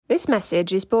This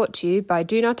message is brought to you by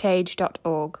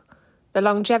DoNotAge.org, the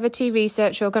longevity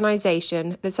research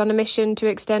organisation that's on a mission to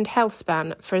extend health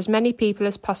span for as many people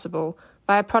as possible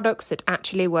via products that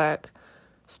actually work.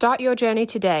 Start your journey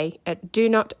today at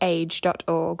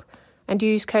DoNotAge.org and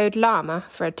use code LLAMA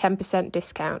for a 10%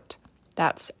 discount.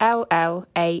 That's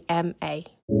LLAMA.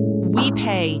 We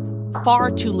pay far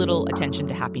too little attention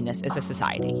to happiness as a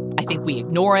society. I think we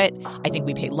ignore it. I think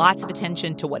we pay lots of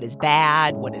attention to what is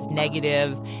bad, what is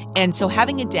negative. And so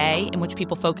having a day in which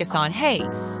people focus on, hey,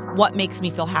 what makes me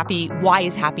feel happy? Why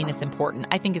is happiness important?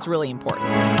 I think is really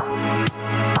important.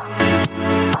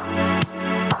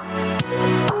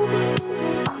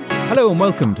 Hello and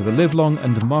welcome to the Live Long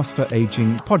and Master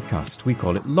Aging podcast. We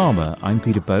call it LLAMA. I'm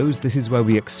Peter Bowes. This is where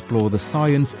we explore the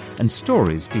science and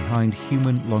stories behind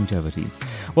human longevity.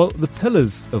 Well, the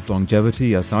pillars of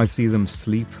longevity, as I see them,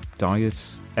 sleep, diet,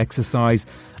 exercise,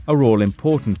 are all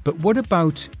important. But what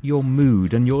about your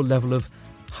mood and your level of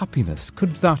happiness?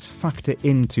 Could that factor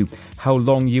into how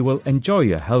long you will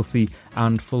enjoy a healthy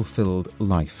and fulfilled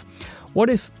life? What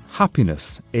if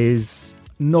happiness is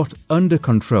not under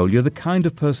control? You're the kind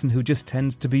of person who just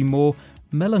tends to be more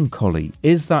melancholy.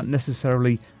 Is that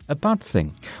necessarily a bad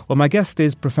thing? Well, my guest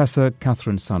is Professor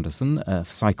Catherine Sanderson, a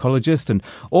psychologist and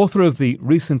author of the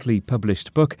recently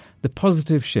published book, The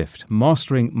Positive Shift,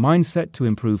 Mastering Mindset to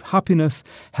Improve Happiness,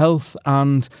 Health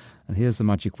and here's the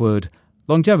magic word,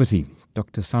 longevity.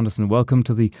 Dr. Sanderson, welcome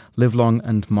to the Live Long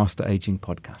and Master Aging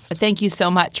podcast. Thank you so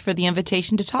much for the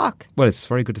invitation to talk. Well, it's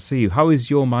very good to see you. How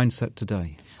is your mindset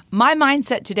today? My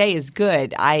mindset today is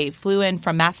good. I flew in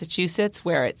from Massachusetts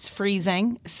where it's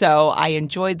freezing, so I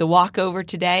enjoyed the walk over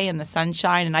today and the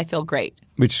sunshine, and I feel great.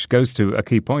 Which goes to a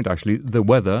key point, actually. The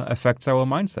weather affects our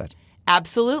mindset.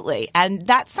 Absolutely. And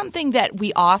that's something that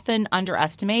we often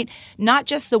underestimate. Not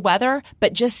just the weather,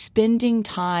 but just spending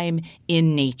time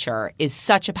in nature is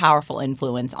such a powerful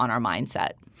influence on our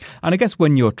mindset. And I guess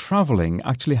when you're traveling,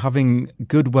 actually having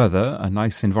good weather, a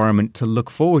nice environment to look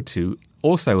forward to,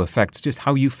 also affects just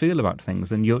how you feel about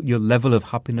things and your level of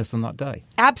happiness on that day.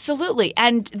 Absolutely.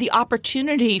 And the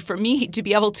opportunity for me to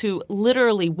be able to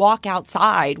literally walk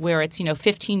outside where it's,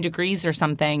 15 degrees or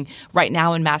something right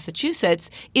now in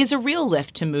Massachusetts is a real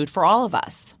lift to mood for all of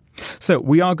us. So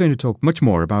we are going to talk much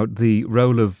more about the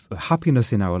role of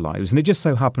happiness in our lives. And it just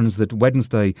so happens that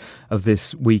Wednesday of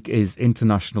this week is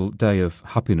International Day of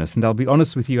Happiness. And I'll be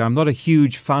honest with you, I'm not a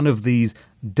huge fan of these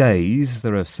days.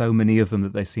 There are so many of them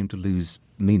that they seem to lose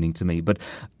meaning to me. But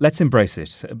let's embrace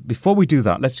it. Before we do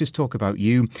that, let's just talk about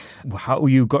you, how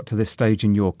you got to this stage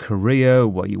in your career,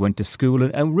 where you went to school,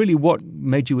 and really what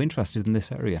made you interested in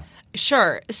this area.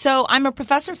 Sure. So I'm a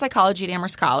professor of psychology at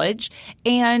Amherst College,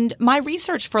 and my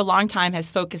research for a long time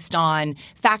has focused on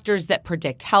factors that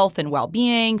predict health and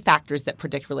well-being, factors that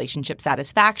predict relationship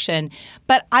satisfaction.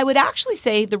 But I would actually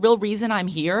say the real reason I'm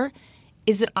here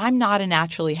is that I'm not a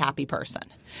naturally happy person.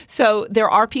 So there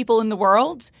are people in the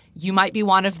world, you might be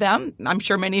one of them, I'm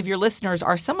sure many of your listeners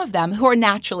are some of them, who are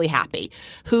naturally happy,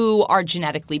 who are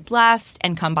genetically blessed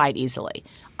and come by it easily.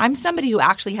 I'm somebody who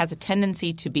actually has a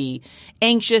tendency to be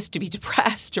anxious, to be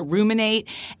depressed, to ruminate.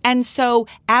 And so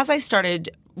as I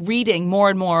started reading more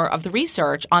and more of the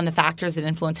research on the factors that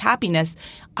influence happiness,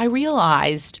 I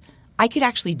realized I could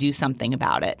actually do something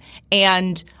about it.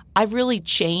 And I've really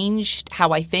changed how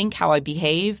I think, how I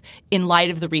behave in light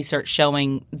of the research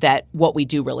showing that what we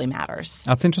do really matters.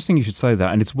 That's interesting you should say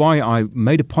that. And it's why I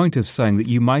made a point of saying that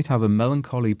you might have a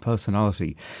melancholy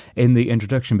personality in the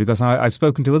introduction, because I've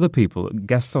spoken to other people,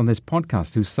 guests on this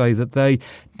podcast, who say that they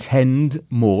tend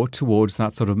more towards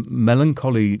that sort of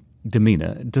melancholy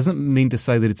demeanor. It doesn't mean to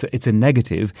say that it's a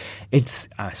negative. It's,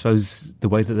 I suppose, the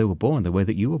way that they were born, the way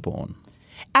that you were born.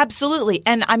 Absolutely.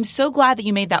 And I'm so glad that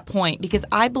you made that point, because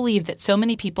I believe that so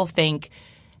many people think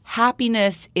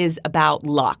happiness is about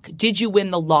luck. Did you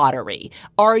win the lottery?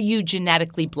 Are you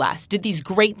genetically blessed? Did these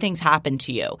great things happen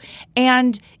to you?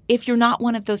 And if you're not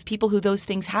one of those people who those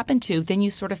things happen to, then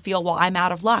you sort of feel, well, I'm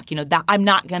out of luck, that I'm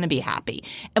not going to be happy.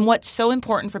 And what's so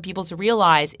important for people to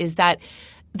realize is that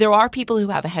there are people who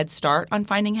have a head start on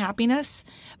finding happiness,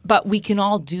 but we can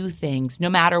all do things, no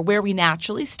matter where we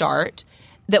naturally start,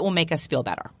 that will make us feel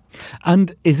better.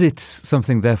 And is it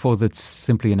something, therefore, that's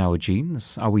simply in our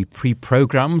genes? Are we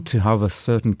pre-programmed to have a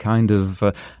certain kind of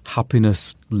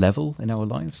happiness level in our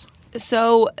lives?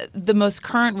 So the most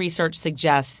current research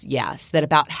suggests, yes, that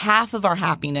about half of our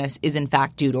happiness is in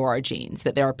fact due to our genes,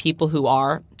 that there are people who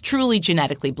are truly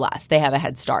genetically blessed. They have a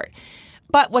head start.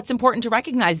 But what's important to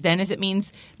recognize then is it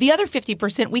means the other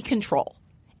 50% we control.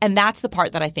 And that's the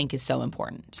part that I think is so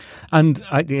important. And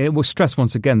I will stress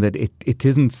once again that it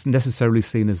isn't necessarily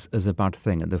seen as a bad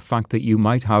thing. And the fact that you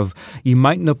might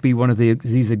not be one of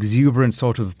these exuberant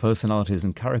sort of personalities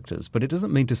and characters, but it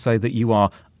doesn't mean to say that you are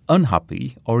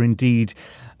unhappy or indeed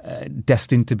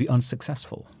destined to be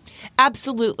unsuccessful.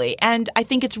 Absolutely. And I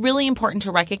think it's really important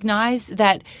to recognize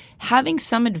that having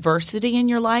some adversity in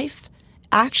your life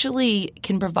actually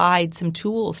can provide some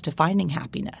tools to finding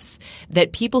happiness.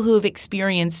 That people who have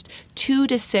experienced 2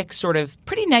 to 6 sort of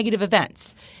pretty negative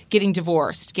events, getting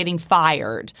divorced, getting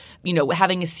fired,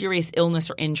 having a serious illness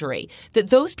or injury, that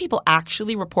those people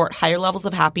actually report higher levels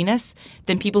of happiness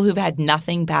than people who've had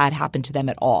nothing bad happen to them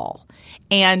at all.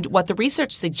 And what the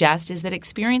research suggests is that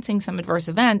experiencing some adverse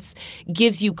events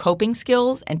gives you coping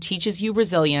skills and teaches you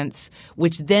resilience,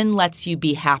 which then lets you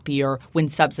be happier when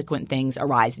subsequent things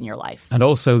arise in your life. And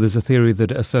also there's a theory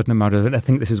that a certain amount of, and I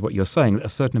think this is what you're saying, a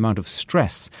certain amount of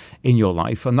stress in your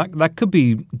life, and that could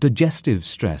be digestive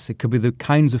stress. It could be the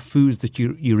kinds of foods that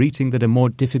you're eating that are more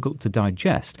difficult to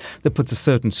digest, that puts a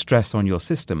certain stress on your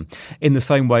system. In the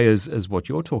same way as what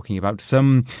you're talking about,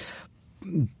 some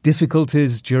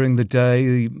difficulties during the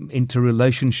day,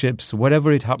 interrelationships,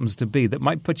 whatever it happens to be, that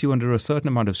might put you under a certain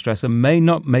amount of stress and may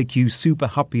not make you super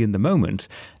happy in the moment.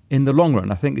 In the long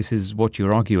run, I think this is what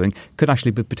you're arguing, could actually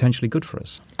be potentially good for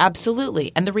us.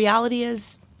 Absolutely. And the reality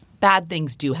is, bad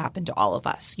things do happen to all of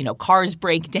us. Cars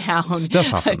break down. Stuff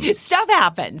happens. Stuff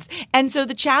happens. And so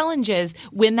the challenge is,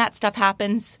 when that stuff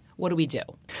happens, what do we do?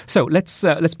 So let's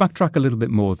backtrack a little bit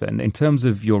more then in terms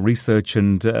of your research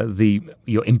and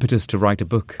your impetus to write a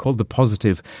book called The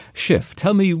Positive Shift.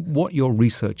 Tell me what your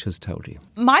research has told you.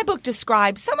 My book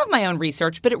describes some of my own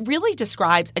research, but it really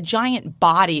describes a giant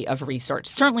body of research,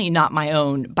 certainly not my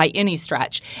own by any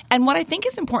stretch. And what I think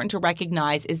is important to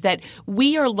recognize is that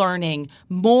we are learning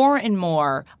more and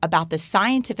more about the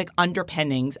scientific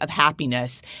underpinnings of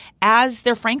happiness as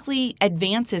there frankly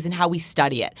advances in how we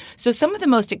study it. So some of the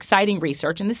most exciting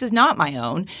research, and this is not my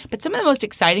own, but some of the most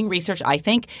exciting research, I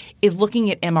think, is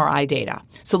looking at MRI data.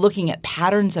 So looking at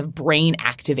patterns of brain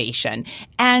activation.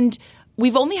 And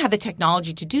we've only had the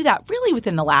technology to do that really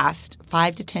within the last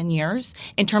 5 to 10 years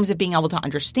in terms of being able to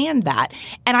understand that.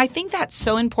 And I think that's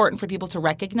so important for people to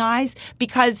recognize,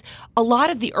 because a lot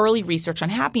of the early research on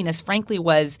happiness, frankly,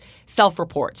 was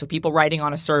self-report. So people writing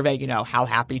on a survey, how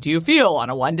happy do you feel on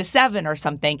a 1 to 7 or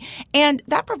something? And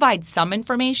that provides some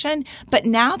information. But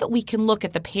now that we can look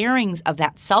at the pairings of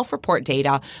that self-report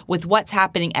data with what's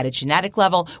happening at a genetic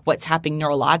level, what's happening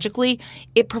neurologically,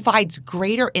 it provides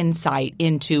greater insight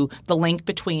into the link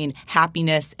between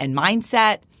happiness and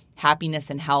mindset, happiness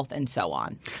and health, and so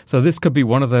on. So this could be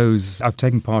one of those, I've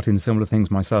taken part in similar things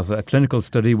myself, a clinical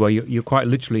study where you're quite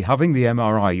literally having the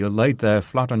MRI, you're laid there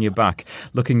flat on your back,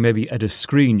 looking maybe at a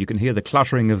screen, you can hear the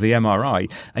clattering of the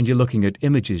MRI, and you're looking at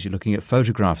images, you're looking at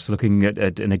photographs, looking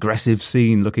at an aggressive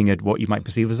scene, looking at what you might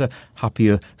perceive as a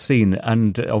happier scene.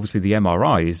 And obviously the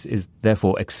MRI is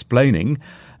therefore explaining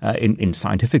in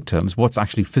scientific terms, what's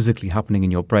actually physically happening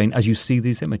in your brain as you see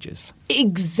these images.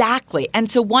 Exactly. And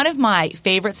so one of my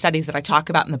favorite studies that I talk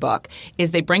about in the book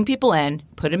is they bring people in,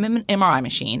 put them in an MRI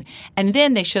machine, and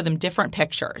then they show them different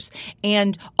pictures.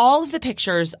 And all of the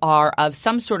pictures are of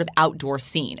some sort of outdoor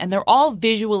scene, and they're all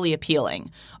visually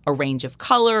appealing. A range of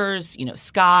colors,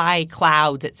 sky,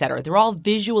 clouds, etc. They're all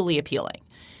visually appealing.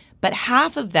 But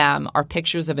half of them are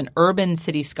pictures of an urban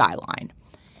city skyline.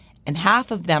 And half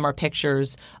of them are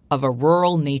pictures of a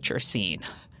rural nature scene.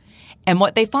 And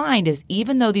what they find is,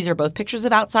 even though these are both pictures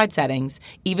of outside settings,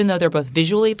 even though they're both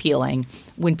visually appealing,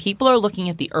 when people are looking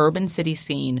at the urban city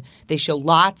scene, they show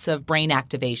lots of brain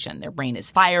activation. Their brain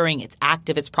is firing, it's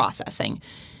active, it's processing.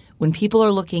 When people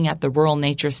are looking at the rural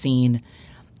nature scene,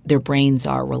 their brains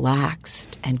are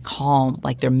relaxed and calm,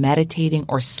 like they're meditating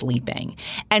or sleeping.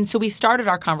 And so we started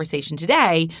our conversation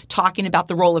today talking about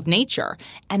the role of nature.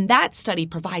 And that study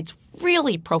provides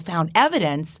really profound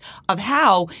evidence of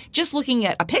how just looking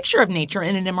at a picture of nature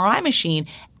in an MRI machine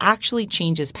actually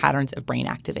changes patterns of brain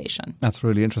activation. That's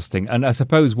really interesting. And I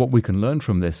suppose what we can learn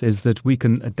from this is that we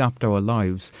can adapt our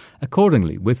lives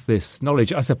accordingly with this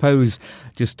knowledge. I suppose,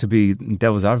 just to be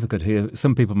devil's advocate here,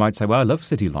 some people might say, well, I love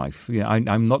city life.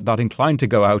 I'm not that inclined to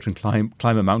go out and climb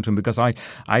a mountain because I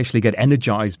actually get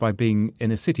energized by being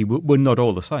in a city. We're not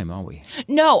all the same, are we?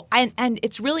 No. And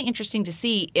it's really interesting to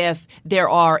see if there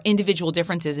are individuals individual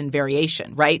differences in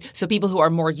variation, right? So people who are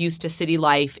more used to city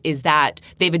life is that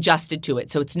they've adjusted to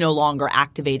it, so it's no longer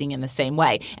activating in the same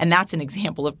way. And that's an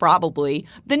example of probably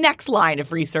the next line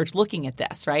of research looking at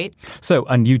this, right? So,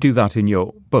 and you do that in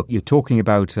your book. You're talking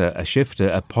about a shift,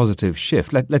 a positive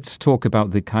shift. Let's talk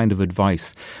about the kind of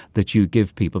advice that you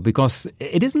give people, because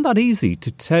it isn't that easy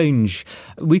to change.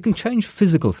 We can change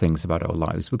physical things about our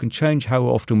lives. We can change how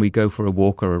often we go for a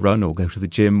walk or a run or go to the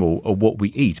gym or what we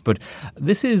eat. But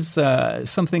this is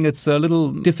something that's a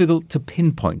little difficult to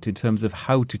pinpoint in terms of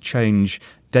how to change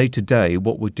day to day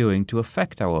what we're doing to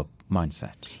affect our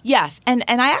mindset. Yes. And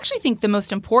I actually think the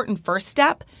most important first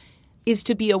step is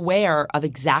to be aware of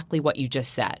exactly what you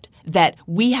just said, that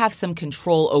we have some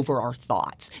control over our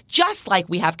thoughts, just like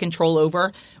we have control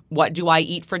over what do I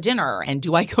eat for dinner, and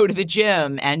do I go to the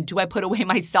gym, and do I put away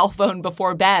my cell phone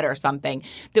before bed or something,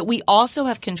 that we also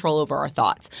have control over our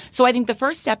thoughts. So I think the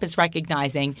first step is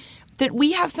recognizing that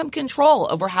we have some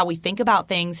control over how we think about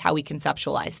things, how we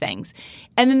conceptualize things.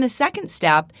 And then the second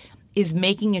step is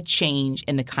making a change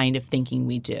in the kind of thinking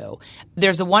we do.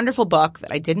 There's a wonderful book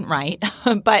that I didn't write,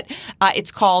 but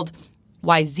it's called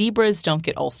Why Zebras Don't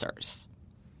Get Ulcers.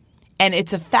 And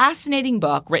it's a fascinating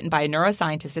book written by a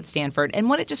neuroscientist at Stanford. And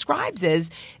what it describes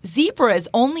is zebras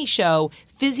only show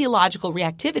physiological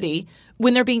reactivity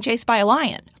when they're being chased by a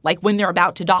lion, like when they're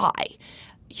about to die.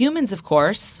 Humans, of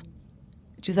course,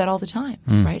 do that all the time,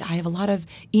 right? I have a lot of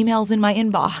emails in my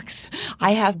inbox.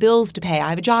 I have bills to pay. I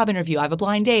have a job interview. I have a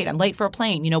blind date. I'm late for a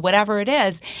plane, whatever it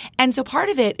is. And so part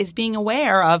of it is being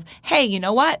aware of, hey, you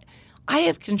know what? I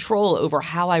have control over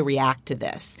how I react to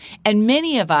this. And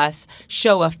many of us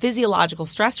show a physiological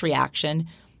stress reaction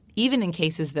even in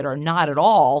cases that are not at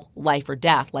all life or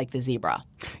death, like the zebra.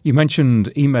 You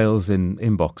mentioned emails in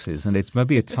inboxes, and it's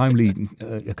maybe a timely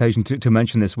occasion to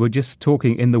mention this. We're just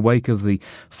talking in the wake of the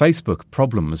Facebook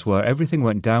problems where everything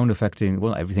went down affecting,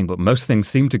 well, everything, but most things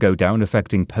seem to go down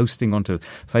affecting posting onto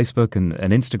Facebook and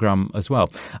Instagram as well.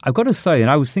 I've got to say,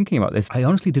 and I was thinking about this, I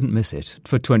honestly didn't miss it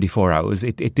for 24 hours.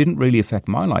 It didn't really affect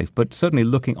my life, but certainly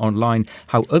looking online,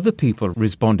 how other people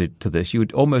responded to this, you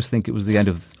would almost think it was the end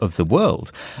of the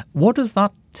world. What does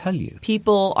that tell you?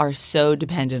 People are so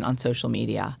dependent on social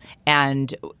media,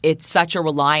 and it's such a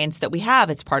reliance that we have.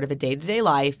 It's part of a day-to-day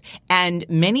life, and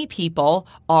many people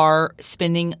are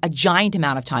spending a giant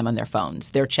amount of time on their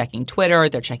phones. They're checking Twitter,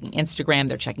 they're checking Instagram,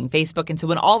 they're checking Facebook, and so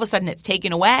when all of a sudden it's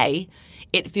taken away,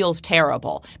 it feels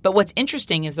terrible. But what's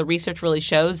interesting is the research really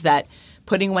shows that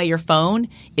putting away your phone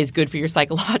is good for your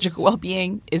psychological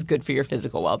well-being, is good for your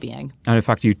physical well-being. And in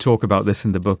fact, you talk about this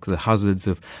in the book, The Hazards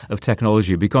of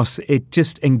Technology, because it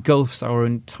just engulfs our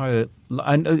entire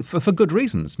and for good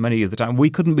reasons, many of the time.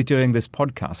 We couldn't be doing this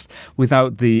podcast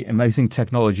without the amazing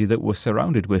technology that we're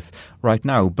surrounded with right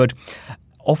now. But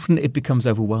often it becomes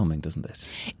overwhelming, doesn't it?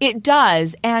 It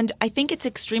does. And I think it's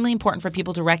extremely important for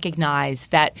people to recognize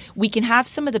that we can have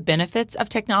some of the benefits of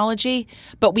technology,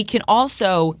 but we can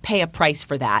also pay a price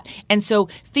for that. And so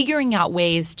figuring out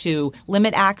ways to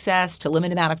limit access, to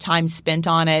limit amount of time spent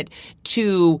on it,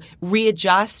 to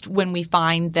readjust when we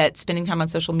find that spending time on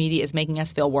social media is making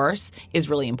us feel worse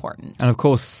is really important. And of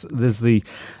course, there's the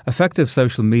effect of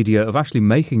social media of actually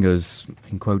making us,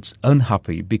 in quotes,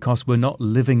 unhappy because we're not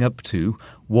living up to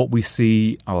what we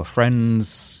see our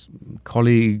friends,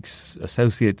 colleagues,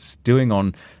 associates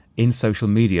doing in social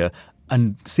media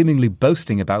and seemingly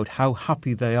boasting about how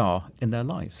happy they are in their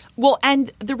lives. Well,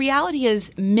 and the reality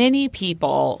is many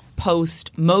people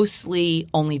post mostly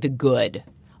only the good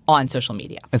on social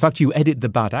media. In fact, you edit the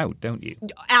bad out, don't you?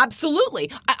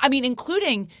 Absolutely. I mean,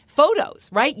 including photos,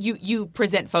 right? You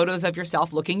present photos of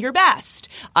yourself looking your best.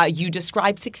 You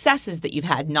describe successes that you've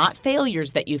had, not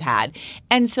failures that you've had.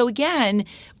 And so again,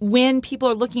 when people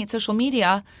are looking at social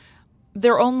media,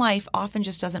 their own life often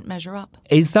just doesn't measure up.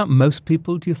 Is that most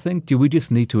people, do you think? Do we just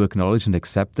need to acknowledge and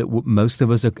accept that most of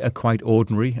us are quite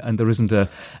ordinary and there isn't a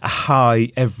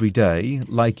high every day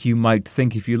like you might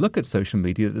think if you look at social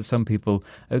media that some people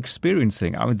are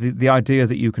experiencing? I mean, the idea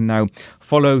that you can now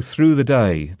follow through the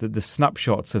day the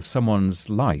snapshots of someone's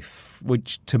life,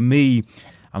 which to me,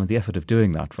 I mean, the effort of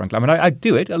doing that, frankly, I mean, I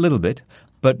do it a little bit,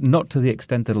 but not to the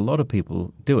extent that a lot of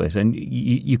people do it. And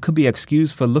you could be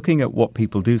excused for looking at what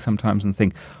people do sometimes and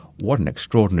think, what an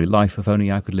extraordinary life, if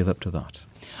only I could live up to that.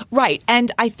 Right.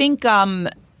 And I think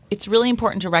it's really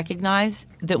important to recognize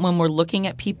that when we're looking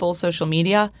at people's social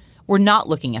media, we're not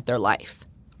looking at their life.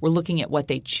 We're looking at what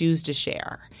they choose to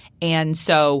share. And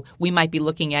so we might be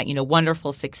looking at,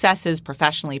 wonderful successes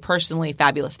professionally, personally,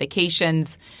 fabulous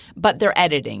vacations, but they're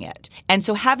editing it. And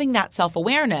so having that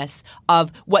self-awareness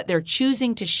of what they're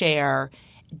choosing to share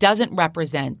doesn't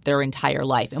represent their entire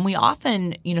life. And we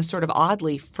often, sort of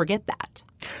oddly forget that.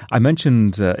 I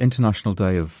mentioned International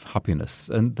Day of Happiness,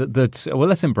 and well,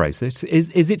 let's embrace it.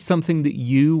 Is it something that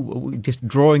you, just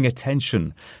drawing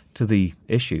attention to the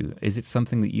issue, is it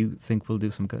something that you think will do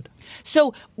some good?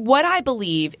 So what I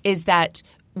believe is that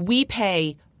we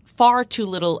pay far too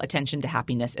little attention to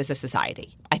happiness as a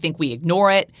society. I think we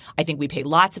ignore it. I think we pay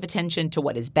lots of attention to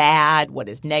what is bad, what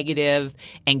is negative,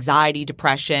 anxiety,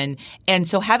 depression. And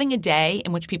so having a day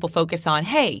in which people focus on,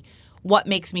 hey, what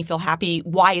makes me feel happy?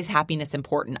 Why is happiness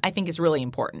important? I think is really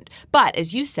important. But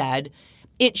as you said,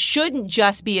 it shouldn't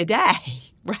just be a day,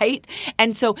 right?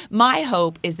 And so my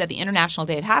hope is that the International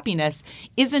Day of Happiness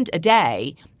isn't a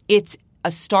day. It's a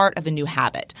start of a new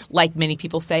habit. Like many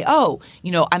people say, I'm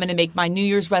going to make my New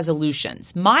Year's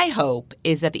resolutions. My hope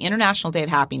is that the International Day of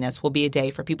Happiness will be a day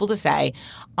for people to say,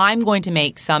 I'm going to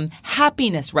make some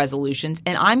happiness resolutions,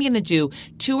 and I'm going to do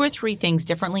 2 or 3 things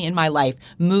differently in my life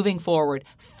moving forward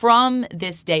from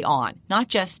this day on. Not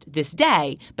just this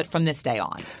day, but from this day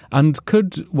on. And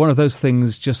could one of those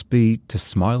things just be to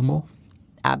smile more?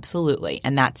 Absolutely.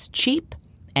 And that's cheap,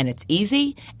 and it's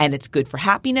easy, and it's good for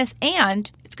happiness,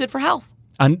 and it's good for health.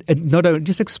 And not only,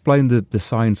 just explain the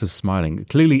science of smiling.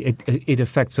 Clearly, it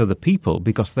affects other people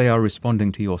because they are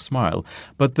responding to your smile.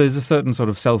 But there's a certain sort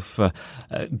of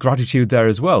self-gratitude there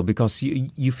as well because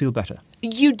you feel better.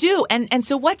 You do. And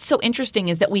so what's so interesting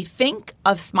is that we think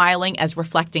of smiling as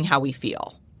reflecting how we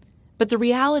feel. But the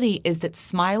reality is that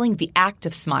smiling, the act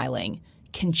of smiling,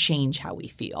 can change how we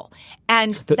feel.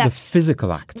 And the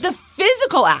physical act. The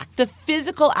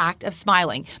physical act of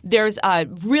smiling. There's a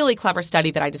really clever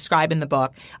study that I describe in the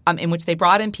book in which they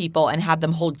brought in people and had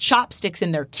them hold chopsticks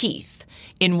in their teeth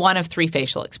in one of 3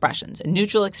 facial expressions: a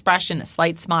neutral expression, a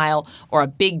slight smile, or a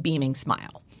big beaming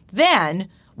smile. Then,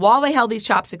 while they held these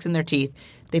chopsticks in their teeth,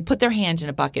 they put their hand in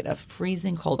a bucket of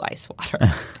freezing cold ice water.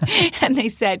 And they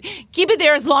said, keep it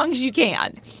there as long as you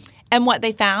can. And what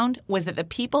they found was that the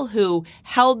people who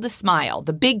held the smile,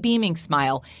 the big beaming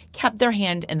smile, kept their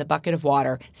hand in the bucket of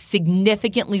water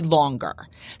significantly longer.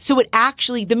 So it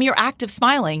actually, the mere act of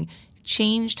smiling,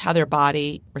 changed how their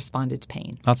body responded to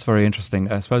pain. That's very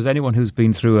interesting. I suppose anyone who's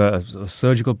been through a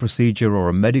surgical procedure or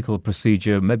a medical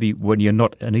procedure, maybe when you're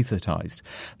not anesthetized,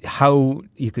 how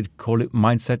you could call it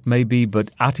mindset maybe, but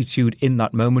attitude in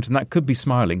that moment, and that could be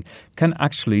smiling, can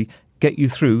actually get you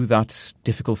through that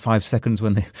difficult 5 seconds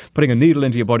when they're putting a needle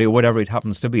into your body or whatever it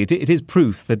happens to be. It is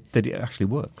proof that it actually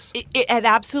works. It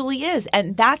absolutely is.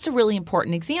 And that's a really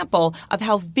important example of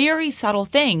how very subtle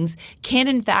things can,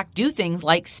 in fact, do things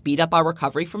like speed up our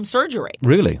recovery from surgery.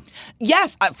 Really?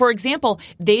 Yes. For example,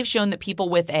 they've shown that people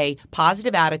with a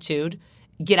positive attitude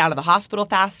get out of the hospital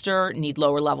faster, need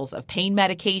lower levels of pain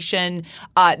medication.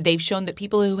 They've shown that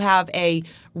people who have a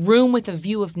room with a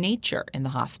view of nature in the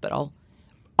hospital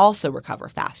also recover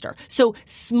faster. So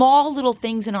small little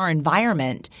things in our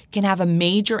environment can have a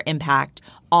major impact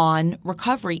on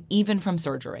recovery, even from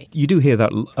surgery. You do hear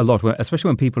that a lot, especially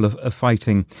when people are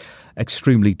fighting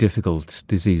extremely difficult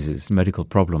diseases, medical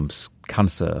problems,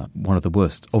 cancer, one of the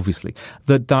worst, obviously,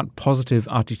 that positive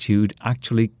attitude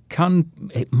actually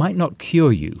it might not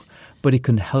cure you, but it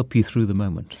can help you through the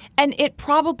moment. And it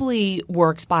probably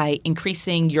works by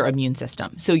increasing your immune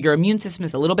system. So your immune system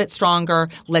is a little bit stronger,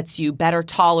 lets you better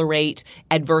tolerate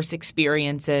adverse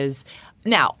experiences.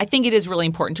 Now, I think it is really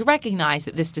important to recognize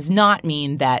that this does not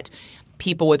mean that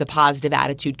people with a positive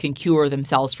attitude can cure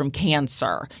themselves from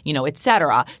cancer, et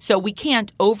cetera. So we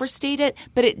can't overstate it,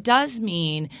 but it does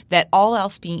mean that all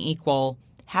else being equal,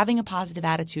 having a positive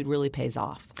attitude really pays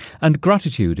off. And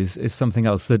gratitude is something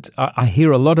else that I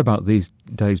hear a lot about these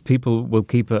days. People will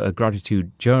keep a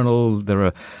gratitude journal.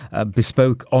 There are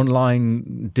bespoke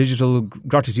online digital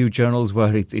gratitude journals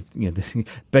where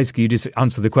basically you just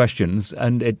answer the questions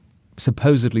and it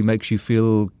supposedly makes you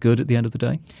feel good at the end of the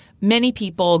day? Many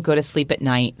people go to sleep at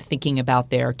night thinking about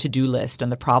their to-do list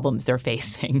and the problems they're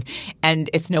facing. And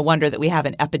it's no wonder that we have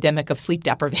an epidemic of sleep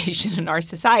deprivation in our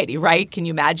society, right? Can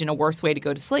you imagine a worse way to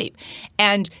go to sleep?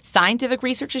 And scientific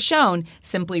research has shown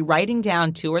simply writing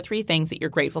down 2 or 3 things that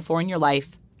you're grateful for in your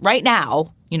life right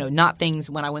now, not things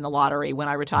when I win the lottery, when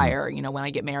I retire, when I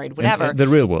get married, whatever. The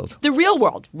real world. The real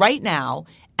world right now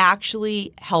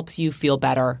actually helps you feel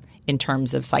better in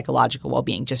terms of psychological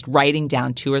well-being, just writing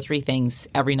down 2 or 3 things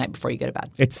every night before you go to bed.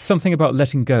 It's something about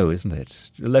letting go, isn't it?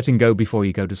 Letting go before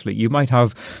you go to sleep. You might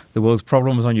have the world's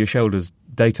problems on your shoulders,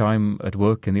 daytime, at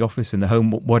work, in the office, in the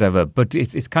home, whatever, but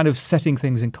it's kind of setting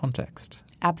things in context.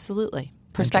 Absolutely.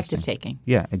 Perspective taking.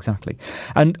 Yeah, exactly.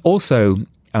 And also,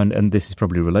 and this is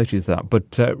probably related to that,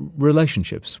 but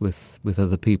relationships with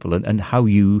other people and how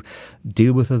you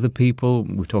deal with other people.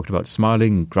 We've talked about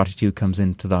smiling, gratitude comes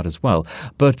into that as well.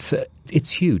 But it's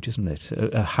huge, isn't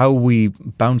it? How we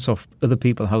bounce off other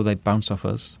people, how they bounce off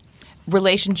us.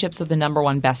 Relationships are the number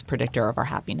one best predictor of our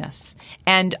happiness.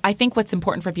 And I think what's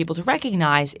important for people to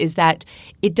recognize is that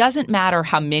it doesn't matter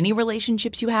how many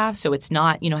relationships you have. So it's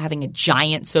not, having a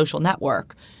giant social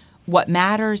network. What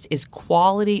matters is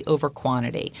quality over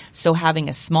quantity. So having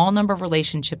a small number of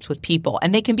relationships with people,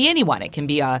 and they can be anyone. It can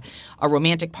be a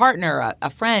romantic partner, a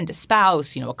friend, a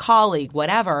spouse, a colleague,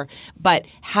 whatever. But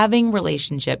having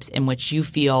relationships in which you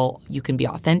feel you can be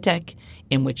authentic,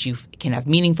 in which you can have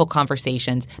meaningful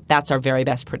conversations, that's our very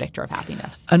best predictor of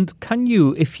happiness. And can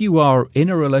you, if you are in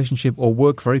a relationship or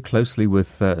work very closely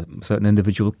with a certain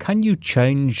individual, can you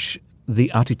change the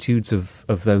attitudes of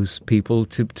those people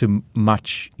to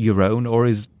match your own, or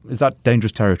is that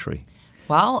dangerous territory?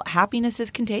 Well, happiness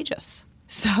is contagious.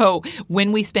 So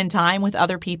when we spend time with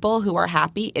other people who are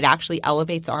happy, it actually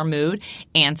elevates our mood.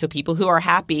 And so people who are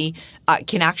happy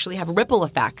can actually have ripple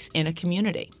effects in a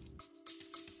community.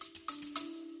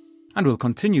 And we'll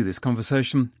continue this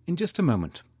conversation in just a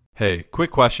moment. Hey,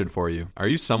 quick question for you. Are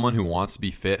you someone who wants to be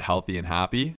fit, healthy, and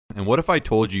happy? And what if I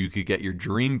told you could get your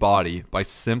dream body by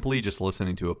simply just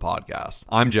listening to a podcast?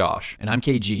 I'm Josh. And I'm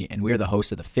KG, and we're the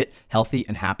hosts of the Fit, Healthy,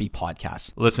 and Happy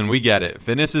podcast. Listen, we get it.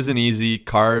 Fitness isn't easy.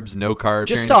 Carbs, no carbs.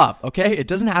 Just stop, okay? It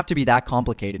doesn't have to be that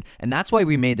complicated. And that's why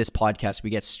we made this podcast. We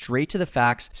get straight to the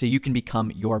facts so you can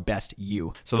become your best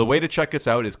you. So the way to check us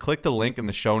out is click the link in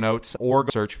the show notes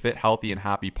or search Fit, Healthy, and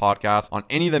Happy podcast on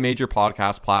any of the major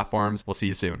podcast platforms. We'll see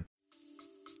you soon.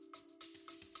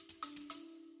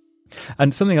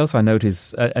 And something else I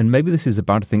notice, and maybe this is a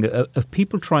bad thing, of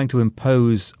people trying to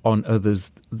impose on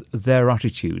others their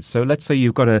attitudes. So let's say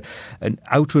you've got an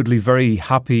outwardly very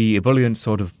happy, ebullient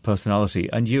sort of personality,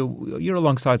 and you're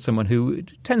alongside someone who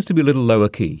tends to be a little lower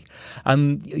key,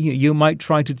 and you might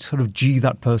try to sort of G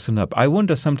that person up. I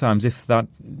wonder sometimes if that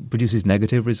produces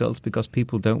negative results because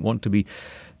people don't want to be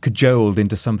cajoled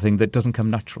into something that doesn't come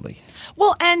naturally.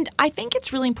 Well, and I think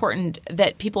it's really important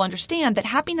that people understand that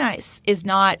happiness is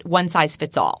not one size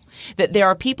fits all. That there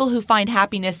are people who find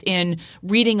happiness in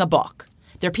reading a book.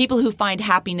 There are people who find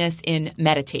happiness in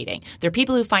meditating. There are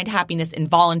people who find happiness in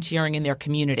volunteering in their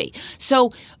community.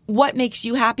 So what makes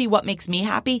you happy, what makes me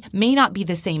happy may not be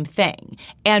the same thing.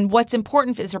 And what's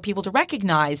important is for people to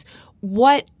recognize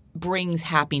what brings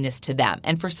happiness to them.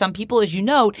 And for some people, as you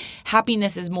note,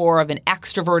 happiness is more of an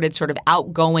extroverted, sort of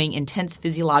outgoing, intense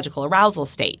physiological arousal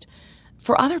state.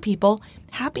 For other people,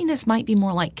 happiness might be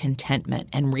more like contentment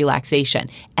and relaxation,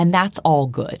 and that's all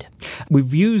good.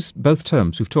 We've used both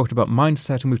terms. We've talked about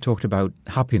mindset and we've talked about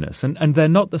happiness, and they're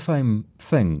not the same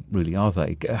thing, really, are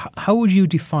they? How would you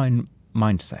define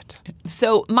mindset?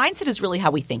 So mindset is really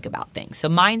how we think about things. So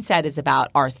mindset is about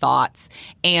our thoughts,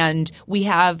 and we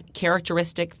have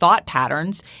characteristic thought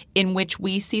patterns in which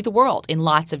we see the world in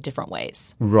lots of different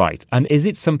ways. Right. And is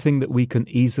it something that we can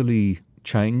easily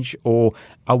change, or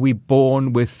are we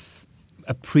born with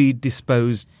a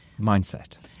predisposed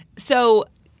mindset? So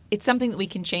it's something that we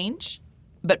can change,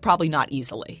 but probably not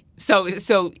easily. So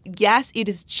yes, it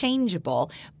is changeable,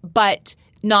 but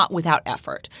not without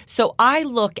effort. So I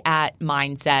look at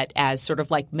mindset as sort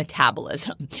of like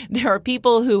metabolism. There are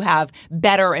people who have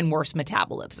better and worse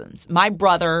metabolisms. My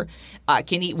brother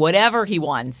can eat whatever he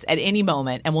wants at any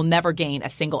moment and will never gain a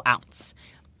single ounce.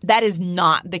 That is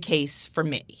not the case for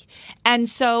me. And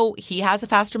so he has a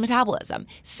faster metabolism.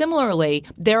 Similarly,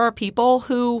 there are people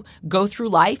who go through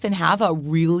life and have a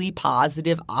really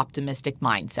positive, optimistic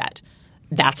mindset.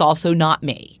 That's also not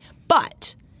me.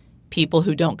 But people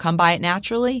who don't come by it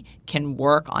naturally can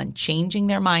work on changing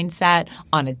their mindset,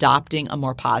 on adopting a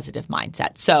more positive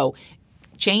mindset. So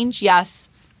change, yes,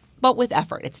 but with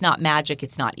effort. It's not magic.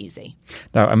 It's not easy.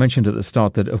 Now, I mentioned at the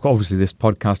start that obviously this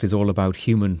podcast is all about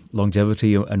human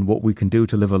longevity and what we can do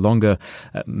to live a longer,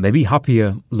 maybe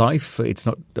happier life. It's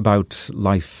not about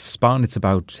lifespan. It's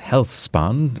about health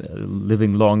span,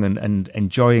 living long and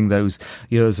enjoying those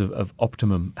years of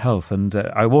optimum health. And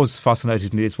I was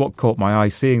fascinated, and it's what caught my eye,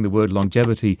 seeing the word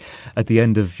longevity at the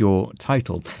end of your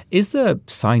title. Is there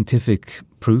scientific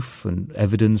proof and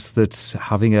evidence that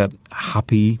having a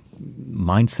happy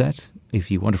mindset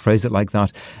if you want to phrase it like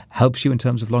that, helps you in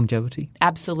terms of longevity?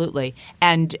 Absolutely.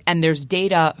 And there's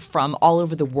data from all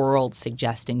over the world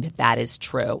suggesting that that is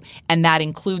true. And that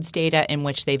includes data in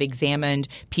which they've examined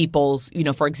people's,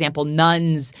 for example,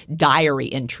 nuns'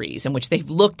 diary entries, in which they've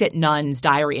looked at nuns'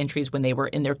 diary entries when they were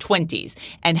in their 20s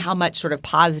and how much sort of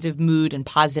positive mood and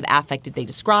positive affect did they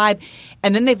describe.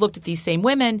 And then they've looked at these same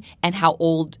women and how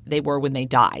old they were when they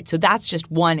died. So that's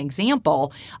just one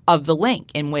example of the link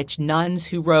in which nuns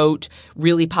who wrote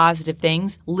really positive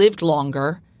things lived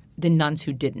longer than nuns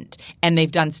who didn't. And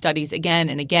they've done studies again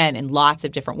and again in lots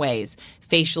of different ways.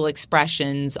 Facial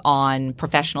expressions on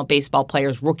professional baseball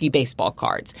players' rookie baseball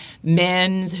cards.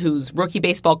 Men whose rookie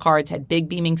baseball cards had big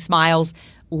beaming smiles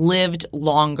lived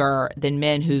longer than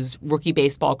men whose rookie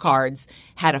baseball cards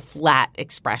had a flat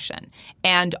expression.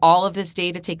 And all of this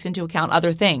data takes into account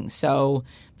other things. So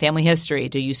family history,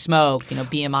 do you smoke,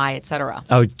 BMI, et cetera.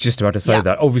 I was just about to say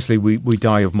that. Obviously, we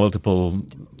die of multiple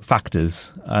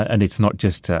factors, and it's not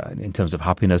just in terms of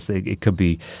happiness. It could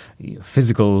be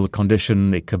physical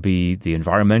condition, it could be the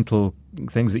environmental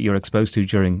things that you're exposed to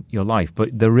during your life. But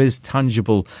there is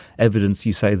tangible evidence,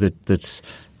 you say, that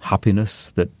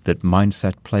happiness, that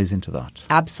mindset plays into that.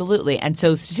 Absolutely. And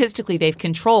so statistically, they've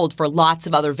controlled for lots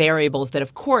of other variables that,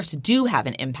 of course, do have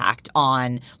an impact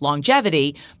on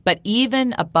longevity. But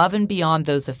even above and beyond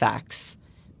those effects,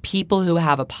 people who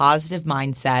have a positive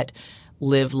mindset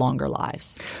live longer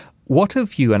lives. What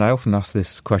have you, and I often ask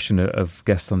this question of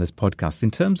guests on this podcast,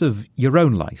 in terms of your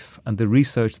own life and the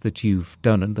research that you've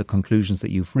done and the conclusions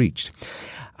that you've reached,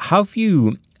 have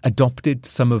you adopted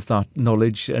some of that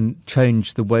knowledge and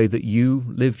changed the way that you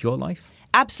live your life?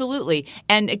 Absolutely.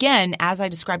 And again, as I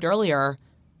described earlier,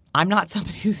 I'm not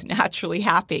somebody who's naturally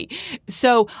happy.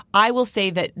 So I will say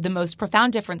that the most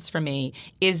profound difference for me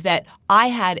is that I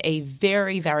had a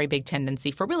very, very big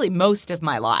tendency for really most of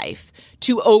my life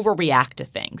to overreact to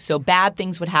things. So bad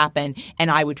things would happen and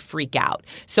I would freak out.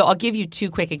 So I'll give you two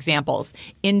quick examples.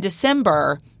 In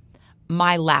December,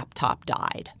 my laptop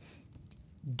died.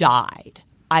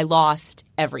 I lost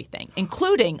everything,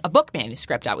 including a book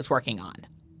manuscript I was working on.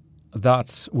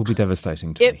 That will be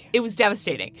devastating to me. It was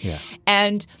devastating. Yeah.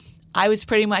 And I was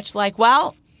pretty much like,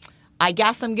 well, I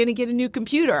guess I'm going to get a new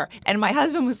computer. And my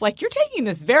husband was like, you're taking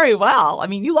this very well. I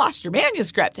mean, you lost your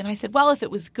manuscript. And I said, well, if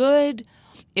it was good,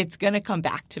 it's going to come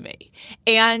back to me.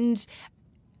 And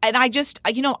I just,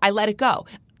 I let it go.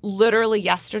 Literally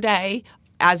yesterday,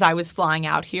 as I was flying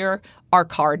out here, our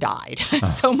car died.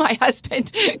 So my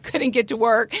husband couldn't get to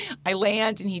work. I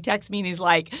land and he texts me and he's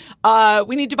like,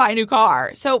 we need to buy a new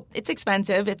car. So it's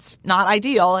expensive. It's not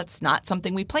ideal. It's not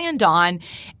something we planned on.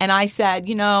 And I said,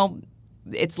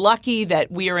 it's lucky that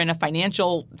we are in a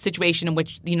financial situation in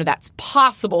which, that's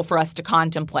possible for us to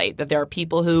contemplate, that there are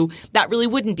people who that really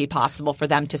wouldn't be possible for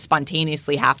them to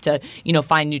spontaneously have to,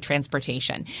 find new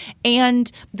transportation.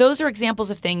 And those are examples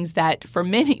of things that for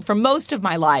most of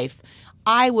my life,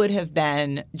 I would have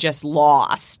been just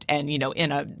lost and,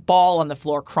 in a ball on the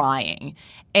floor crying.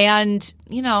 And,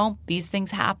 these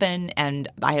things happen and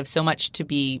I have so much to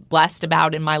be blessed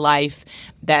about in my life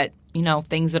that,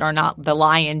 things that are not the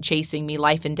lion chasing me,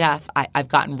 life and death, I've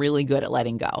gotten really good at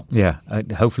letting go. Yeah.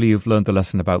 Hopefully you've learned the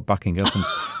lesson about backing up and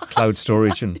cloud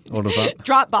storage and all of that.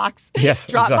 Dropbox. Yes,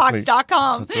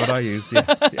 Dropbox.com. Exactly. That's what I use,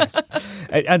 yes.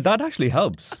 And that actually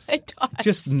helps. It does.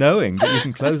 Just knowing that you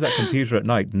can close that computer at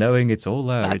night, knowing it's all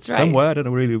there. That's it's right. somewhere. I don't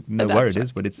really know where it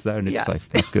is, but it's there and it's safe.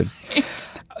 That's good.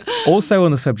 Also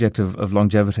on the subject of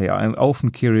longevity, I'm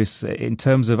often curious in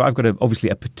terms of, I've got obviously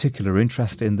a particular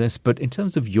interest in this, but in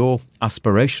terms of your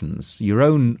aspirations, your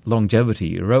own longevity,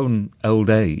 your own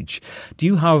old age, do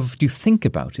you think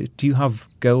about it? Do you have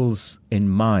goals in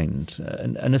mind,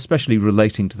 and especially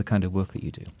relating to the kind of work that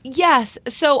you do? Yes.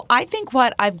 So I think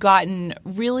what I've gotten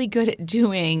really good at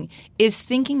doing is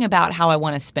thinking about how I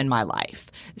want to spend my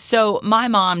life. So my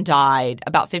mom died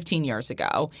about 15 years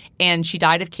ago, and she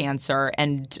died of cancer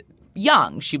and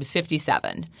young. She was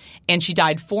 57, and she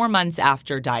died 4 months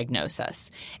after diagnosis.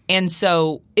 And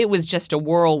so it was just a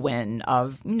whirlwind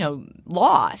of,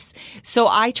 loss. So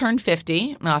I turned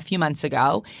 50 a few months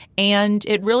ago, and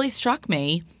it really struck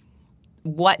me,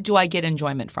 what do I get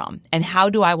enjoyment from? And how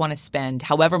do I want to spend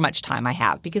however much time I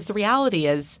have? Because the reality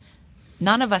is,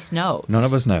 none of us knows. None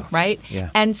of us know. Right? Yeah.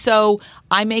 And so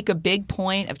I make a big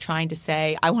point of trying to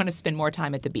say, I want to spend more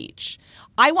time at the beach.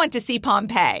 I want to see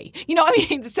Pompeii.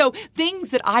 So things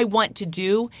that I want to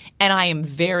do, and I am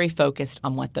very focused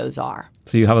on what those are.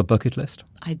 So you have a bucket list?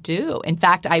 I do. In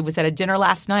fact, I was at a dinner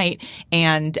last night,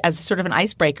 and as sort of an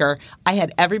icebreaker, I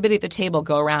had everybody at the table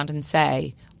go around and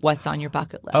say, what's on your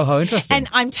bucket list. Oh, how interesting. And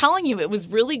I'm telling you, it was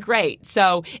really great.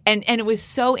 So, and it was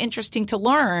so interesting to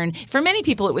learn. For many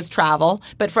people, it was travel.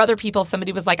 But for other people,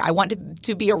 somebody was like, I want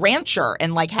to be a rancher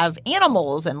and like have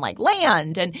animals and like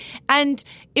land. And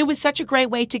it was such a great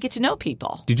way to get to know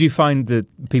people. Did you find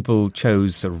that people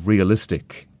chose sort of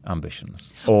realistic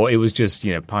ambitions, or it was just,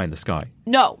 pie in the sky?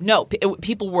 No.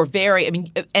 People were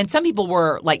and some people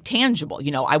were like tangible.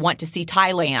 I want to see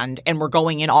Thailand and we're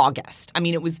going in August.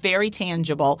 It was very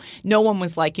tangible. No one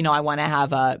was like, I want to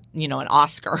have an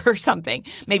Oscar or something.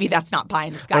 Maybe that's not pie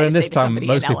in the sky. Or in to this say to time, somebody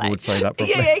most in people LA. would say that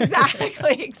probably. Yeah,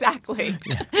 exactly.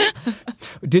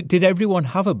 Did everyone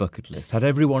have a bucket list? Had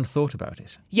everyone thought about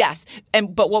it? Yes.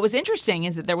 But what was interesting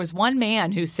is that there was one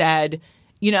man who said,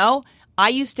 I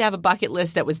used to have a bucket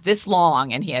list that was this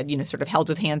long, and he had, sort of held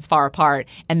his hands far apart.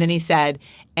 And then he said,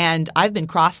 and I've been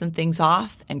crossing things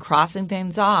off.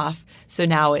 So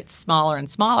now it's smaller and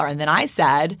smaller. And then I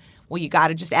said, well, you got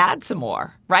to just add some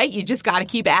more, right? You just got to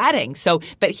keep adding.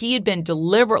 But he had been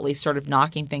deliberately sort of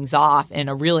knocking things off in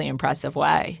a really impressive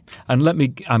way. And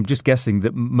I'm just guessing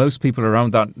that most people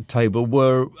around that table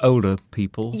were older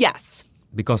people. Yes.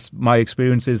 Because my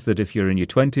experience is that if you're in your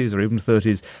 20s or even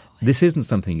 30s, this isn't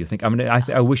something you think.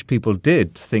 I wish people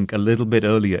did think a little bit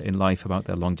earlier in life about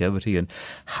their longevity and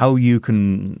how you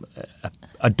can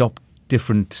adopt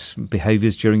different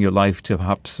behaviours during your life to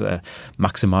perhaps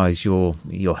maximise your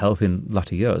health in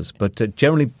latter years. But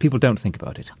generally, people don't think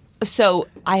about it. So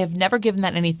I have never given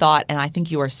that any thought, and I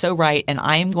think you are so right, and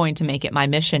I am going to make it my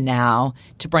mission now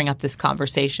to bring up this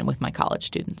conversation with my college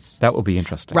students. That will be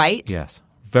interesting. Right? Yes.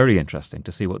 Very interesting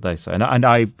to see what they say. And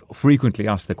I frequently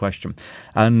ask the question,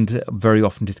 and very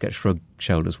often just get shrugged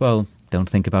shoulders. Well, don't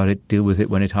think about it. Deal with it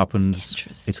when it happens.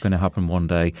 It's going to happen one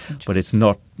day. But it's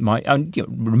not and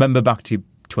remember back to your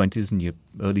 20s and your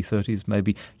early 30s,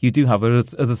 maybe you do have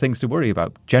other things to worry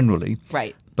about generally.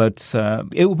 Right. But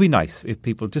it would be nice if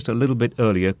people just a little bit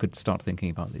earlier could start thinking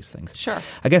about these things. Sure.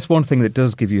 I guess one thing that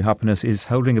does give you happiness is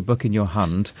holding a book in your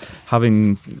hand,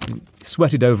 having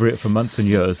sweated over it for months and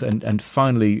years, and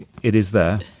finally it is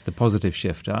there, the positive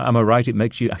shift. Am I right? It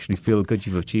makes you actually feel good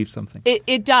you've achieved something.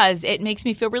 It does. It makes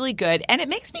me feel really good. And it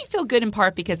makes me feel good in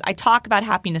part because I talk about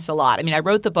happiness a lot. I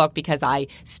wrote the book because I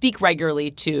speak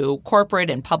regularly to corporate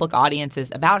and public audiences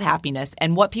about happiness.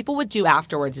 And what people would do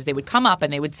afterwards is they would come up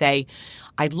and they would say,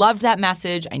 I loved that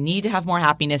message. I need to have more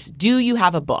happiness. Do you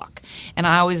have a book? And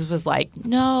I always was like,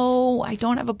 no, I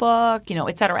don't have a book,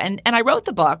 et cetera. And I wrote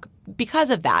the book because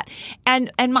of that.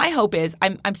 And my hope is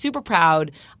I'm super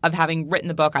proud of having written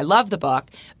the book. I love the book.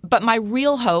 But my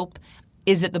real hope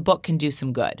is that the book can do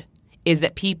some good, is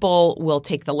that people will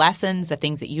take the lessons, the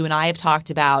things that you and I have talked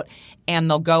about, and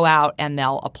they'll go out and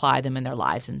they'll apply them in their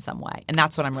lives in some way. And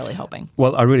that's what I'm really hoping.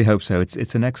 Well, I really hope so.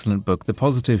 It's an excellent book, The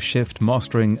Positive Shift,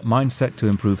 Mastering Mindset to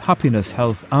Improve Happiness,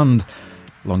 Health and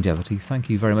Longevity. Thank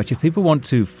you very much. If people want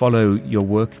to follow your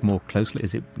work more closely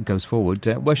as it goes forward,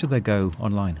 where should they go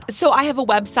online? So I have a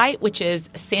website, which is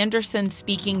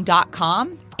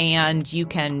sandersonspeaking.com. And you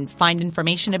can find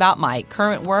information about my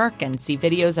current work and see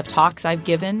videos of talks I've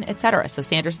given, etc. So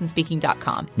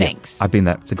sandersonspeaking.com. Thanks. Yeah, I've been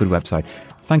there. It's a good website.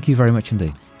 Thank you very much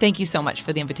indeed. Thank you so much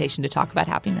for the invitation to talk about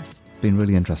happiness. Been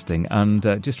really interesting. And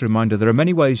just a reminder, there are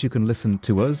many ways you can listen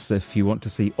to us. If you want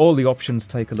to see all the options,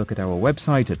 take a look at our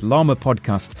website at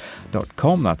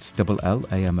lamapodcast.com. That's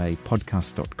LLAMA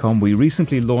podcast.com. We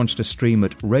recently launched a stream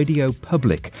at Radio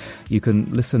Public. You can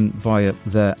listen via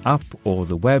their app or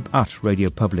the web at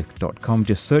radiopublic.com.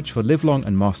 Just search for Live Long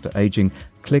and Master Aging.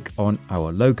 Click on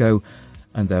our logo.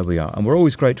 And there we are. And we're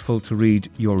always grateful to read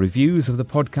your reviews of the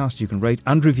podcast. You can rate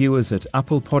and review us at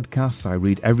Apple Podcasts. I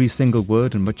read every single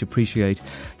word and much appreciate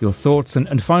your thoughts.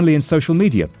 And finally, in social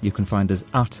media, you can find us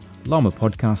at Lama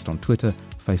Podcast on Twitter,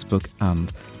 Facebook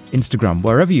and Instagram.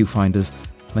 Wherever you find us,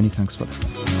 many thanks for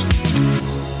listening.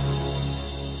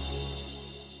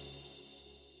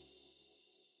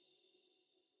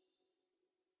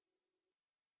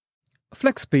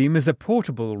 FlexBeam is a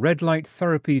portable red light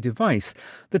therapy device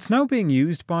that's now being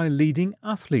used by leading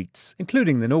athletes,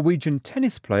 including the Norwegian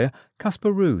tennis player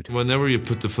Casper Ruud. Whenever you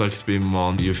put the FlexBeam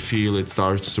on, you feel it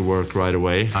starts to work right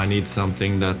away. I need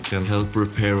something that can help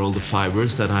repair all the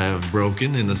fibers that I have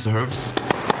broken in the nerves.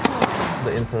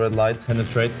 The infrared lights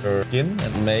penetrate your skin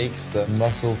and makes the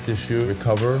muscle tissue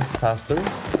recover faster.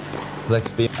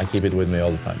 FlexBeam, I keep it with me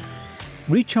all the time.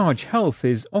 Recharge Health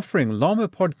is offering Llama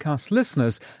Podcast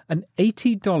listeners an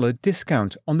 $80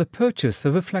 discount on the purchase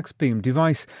of a FlexBeam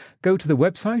device. Go to the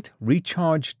website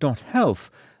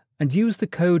recharge.health and use the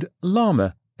code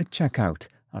LLAMA at checkout.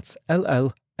 That's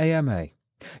LLAMA.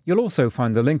 You'll also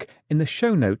find the link in the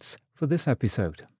show notes for this episode.